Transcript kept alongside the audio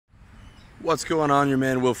What's going on? Your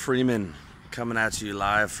man Will Freeman coming at you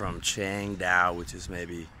live from Chiang Dao, which is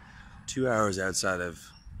maybe 2 hours outside of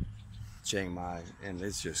Chiang Mai, and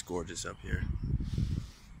it's just gorgeous up here.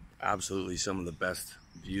 Absolutely some of the best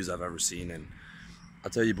views I've ever seen. And I'll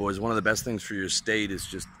tell you boys, one of the best things for your state is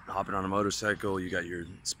just hopping on a motorcycle. You got your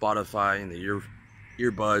Spotify and the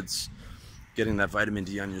earbuds, getting that vitamin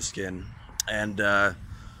D on your skin. And I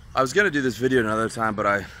was gonna do this video another time, but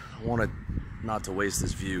I wanted not to waste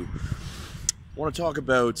this view. I want to talk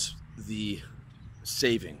about the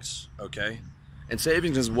savings, okay? And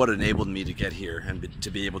savings is what enabled me to get here and to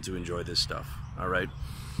be able to enjoy this stuff, all right?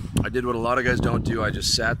 I did what a lot of guys don't do. I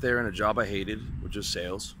just sat there in a job I hated, which was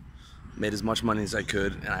sales, made as much money as I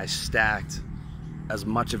could, and I stacked as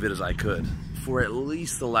much of it as I could for at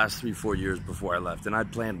least the last 3-4 years before I left, and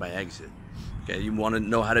I'd planned my exit. Okay, you want to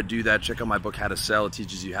know how to do that? Check out my book, How to Sell. It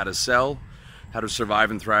teaches you how to sell, how to survive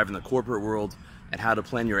and thrive in the corporate world, and how to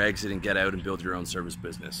plan your exit and get out and build your own service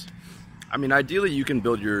business. I mean, ideally you can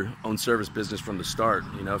build your own service business from the start,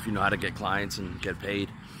 you know, if you know how to get clients and get paid.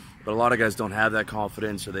 But a lot of guys don't have that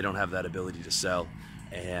confidence, or they don't have that ability to sell.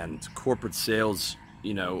 And corporate sales,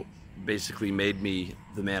 you know, basically made me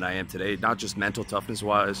the man I am today, not just mental toughness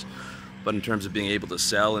wise, but in terms of being able to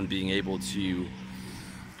sell and being able to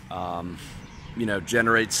you know,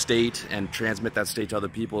 generate state and transmit that state to other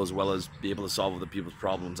people, as well as be able to solve other people's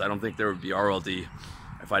problems. I don't think there would be RLD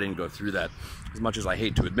if I didn't go through that, as much as I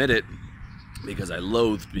hate to admit it, because I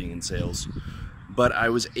loathed being in sales. But I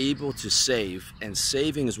was able to save, and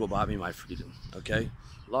saving is what bought me my freedom, okay?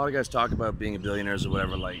 A lot of guys talk about being a billionaires or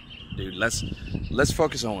whatever. Like, dude, let's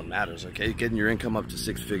focus on what matters, okay? Getting your income up to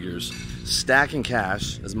 6 figures, stacking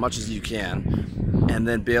cash as much as you can, and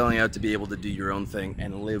then bailing out to be able to do your own thing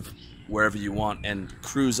and live wherever you want and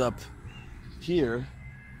cruise up here,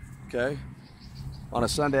 okay, on a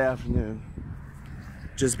Sunday afternoon,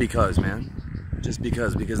 just because, man, just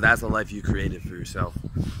because that's the life you created for yourself.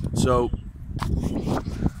 So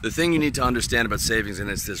the thing you need to understand about savings, and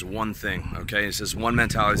it's this one thing, okay, it's this one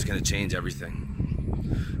mentality that's going to change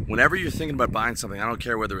everything. Whenever you're thinking about buying something, I don't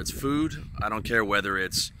care whether it's food, I don't care whether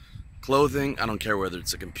it's clothing, I don't care whether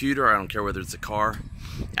it's a computer, I don't care whether it's a car,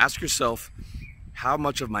 ask yourself, how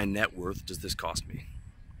much of my net worth does this cost me?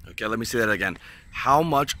 Okay, let me say that again. How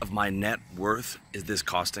much of my net worth is this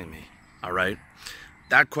costing me? All right?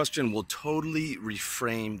 That question will totally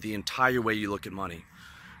reframe the entire way you look at money.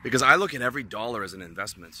 Because I look at every dollar as an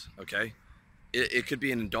investment, okay? It could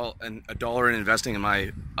be a dollar in investing in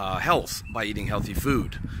my health by eating healthy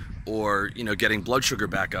food, or, you know, getting blood sugar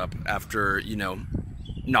back up after, you know,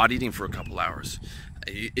 not eating for a couple hours.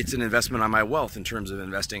 It's an investment on my wealth in terms of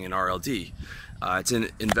investing in RLD. It's an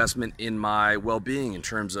investment in my well-being in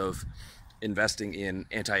terms of investing in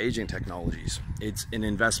anti-aging technologies. It's an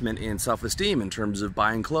investment in self-esteem in terms of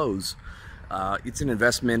buying clothes. It's an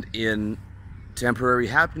investment in temporary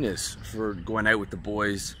happiness for going out with the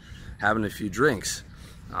boys, having a few drinks,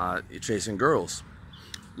 chasing girls.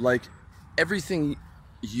 Like, everything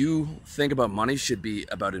you think about money should be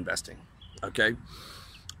about investing, okay?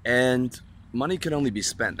 And money can only be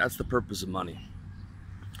spent. That's the purpose of money.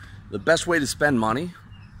 The best way to spend money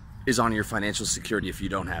is on your financial security if you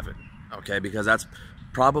don't have it, okay? Because that's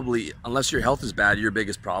probably, unless your health is bad, your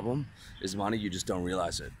biggest problem is money. You just don't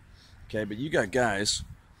realize it, okay? But you got guys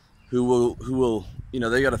who will, you know,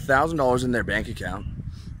 they got $1,000 in their bank account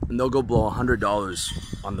and they'll go blow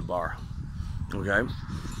 $100 on the bar, okay?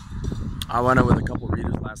 I went out with a couple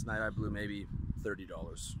readers last night. I blew maybe $30,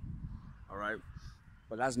 all right?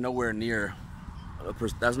 But that's nowhere near,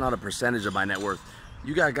 that's not a percentage of my net worth.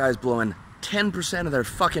 You got guys blowing 10% of their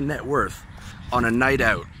fucking net worth on a night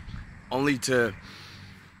out, only to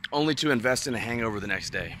invest in a hangover the next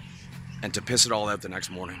day and to piss it all out the next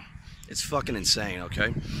morning. It's fucking insane,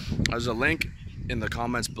 okay? There's a link in the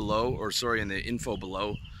comments below, or sorry, in the info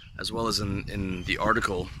below, as well as in the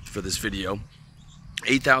article for this video.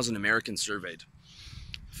 8,000 Americans surveyed.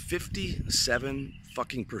 57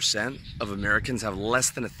 fucking % of Americans have less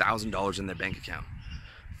than $1,000 in their bank account.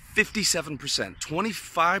 57%.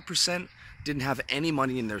 25% didn't have any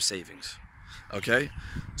money in their savings, okay?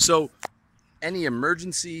 So any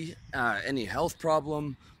emergency, any health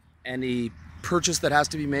problem, any purchase that has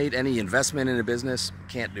to be made, any investment in a business,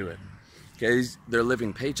 can't do it, okay? They're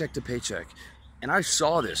living paycheck to paycheck. And I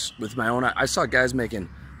saw this with my own, I saw guys making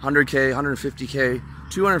 100K, 150K,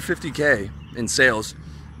 250K in sales,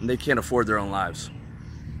 and they can't afford their own lives.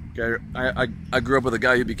 Okay, I grew up with a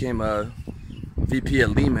guy who became a VP at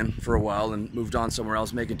Lehman for a while and moved on somewhere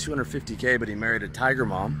else, making 250K, but he married a tiger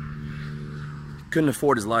mom. Couldn't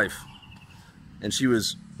afford his life. And she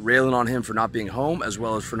was railing on him for not being home, as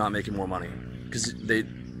well as for not making more money. Because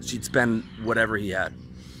she'd spend whatever he had.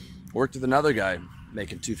 Worked with another guy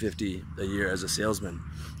making $250 a year as a salesman.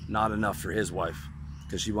 Not enough for his wife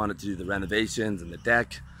because she wanted to do the renovations and the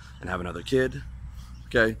deck and have another kid.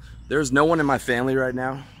 Okay, there's no one in my family right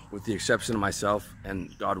now, with the exception of myself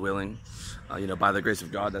and God willing, you know, by the grace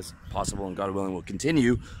of God, that's possible, and God willing will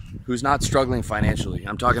continue, who's not struggling financially.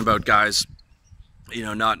 I'm talking about guys, you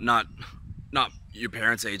know, not your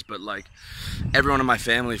parents' age, but like everyone in my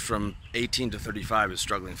family from 18 to 35 is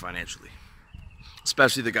struggling financially.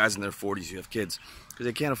 Especially the guys in their 40s who have kids, because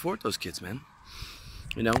they can't afford those kids, man.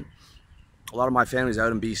 You know, a lot of my family's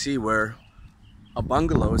out in BC where a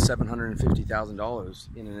bungalow is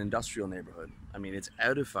 $750,000 in an industrial neighborhood. I mean, it's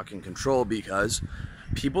out of fucking control because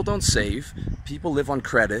people don't save, people live on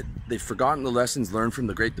credit, they've forgotten the lessons learned from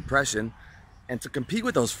the Great Depression, and to compete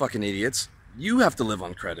with those fucking idiots, you have to live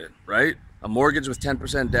on credit, right? A mortgage with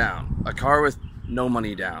 10% down, a car with no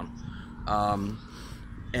money down,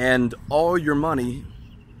 and all your money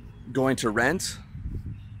going to rent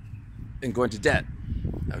and going to debt,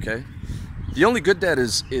 okay? The only good debt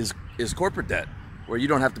is corporate debt, where you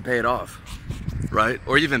don't have to pay it off, right?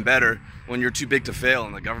 Or even better, when you're too big to fail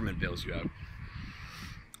and the government bails you out.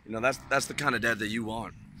 You know, that's the kind of debt that you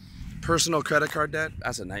want. Personal credit card debt,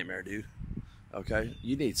 that's a nightmare, dude. Okay?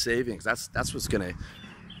 You need savings. That's what's gonna...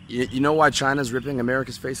 You know why China's ripping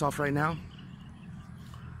America's face off right now?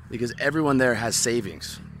 Because everyone there has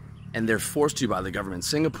savings, and they're forced to by the government.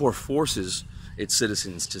 Singapore forces its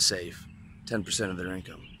citizens to save 10% of their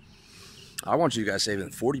income. I want you guys saving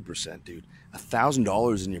 40%, dude.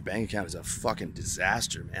 $1,000 in your bank account is a fucking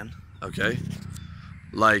disaster, man. Okay?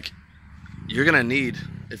 Like, you're gonna need,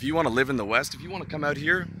 if you want to live in the West, if you want to come out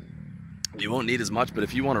here, you won't need as much, but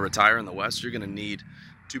if you want to retire in the West, you're gonna need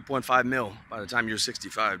 2.5 mil by the time you're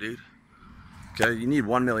 65, dude. Okay? You need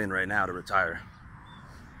 1 million right now to retire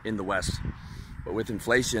in the West. But with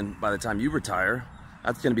inflation, by the time you retire,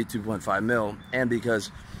 that's gonna be 2.5 mil. And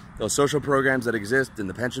because those social programs that exist and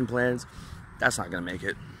the pension plans, that's not gonna make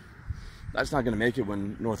it. That's not gonna make it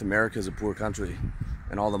when North America is a poor country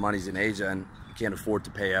and all the money's in Asia and you can't afford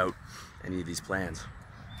to pay out any of these plans.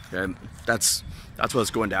 Okay? That's what's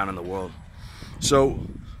going down in the world. So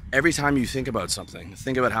every time you think about something,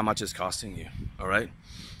 think about how much it's costing you, all right?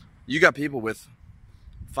 You got people with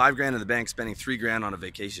 5 grand in the bank spending 3 grand on a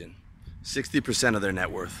vacation, 60% of their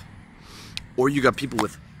net worth. Or you got people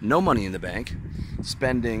with no money in the bank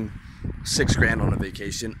spending 6 grand on a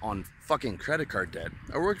vacation on fucking credit card debt.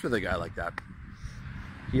 I worked with a guy like that.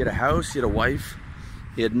 He had a house, he had a wife,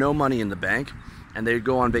 he had no money in the bank, and they'd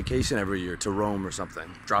go on vacation every year to Rome or something,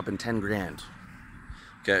 dropping 10 grand.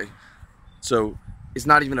 Okay? So it's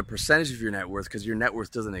not even a percentage of your net worth because your net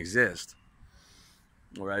worth doesn't exist.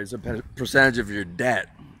 All right? It's a percentage of your debt,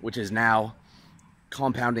 which is now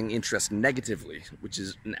compounding interest negatively, which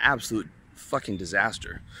is an absolute fucking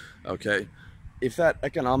disaster. Okay? If that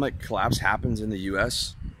economic collapse happens in the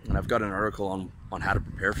US, and I've got an article on how to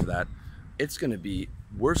prepare for that, it's going to be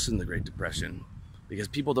worse than the Great Depression because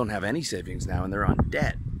people don't have any savings now and they're on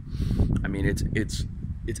debt. I mean,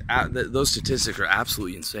 those statistics are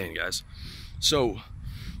absolutely insane, guys. So,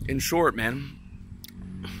 in short, man,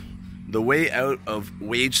 the way out of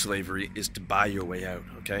wage slavery is to buy your way out,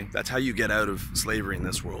 okay? That's how you get out of slavery in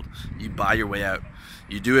this world. You buy your way out.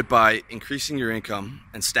 You do it by increasing your income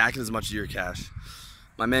and stacking as much of your cash.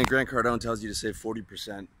 My man Grant Cardone tells you to save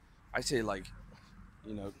 40%. I say, like,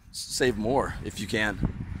 you know, save more if you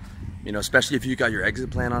can. You know, especially if you got your exit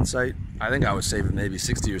plan on site. I think I was saving maybe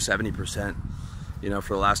 60 or 70%, you know,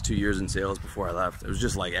 for the last 2 years in sales before I left. It was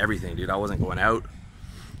just like everything, dude. I wasn't going out.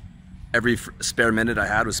 Every spare minute I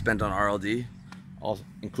had was spent on RLD,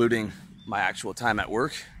 including my actual time at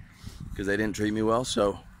work, because they didn't treat me well.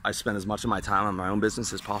 So I spent as much of my time on my own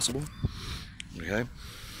business as possible. Okay,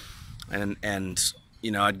 and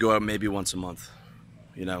you know, I'd go out maybe once a month.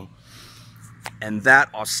 You know, and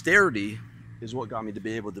that austerity is what got me to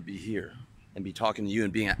be able to be here and be talking to you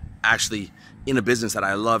and being actually in a business that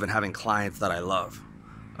I love and having clients that I love.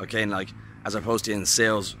 Okay, and like as opposed to in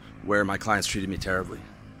sales where my clients treated me terribly.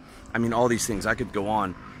 I mean, all these things, I could go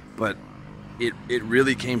on, but it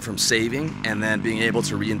really came from saving and then being able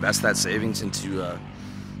to reinvest that savings into a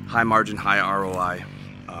high margin, high ROI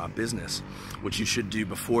business, which you should do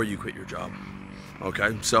before you quit your job.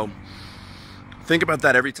 Okay, so think about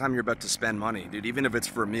that every time you're about to spend money, dude. Even if it's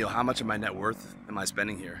for a meal, how much of my net worth am I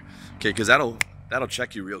spending here? Okay, because that'll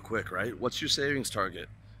check you real quick, right? What's your savings target,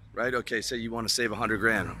 right? Okay, say you want to save 100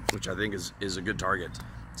 grand, which I think is a good target,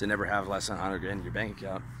 to never have less than 100 grand in your bank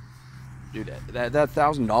account. Dude, that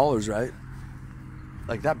 $1,000, right?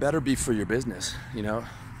 Like, that better be for your business, you know?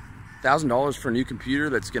 $1,000 for a new computer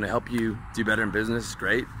that's going to help you do better in business is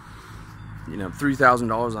great. You know,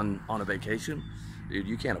 $3,000 on a vacation, dude,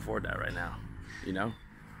 you can't afford that right now. You know,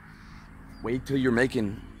 wait till you're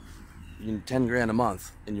making 10 grand a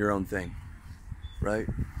month in your own thing, right?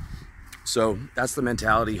 So that's the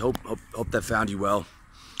mentality. Hope that found you well.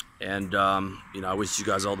 And you know, I wish you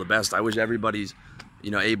guys all the best. I wish everybody's, you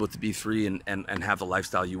know, able to be free and have the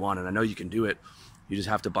lifestyle you want. And I know you can do it. You just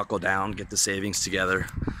have to buckle down, get the savings together,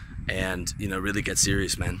 and, you know, really get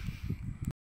serious, man.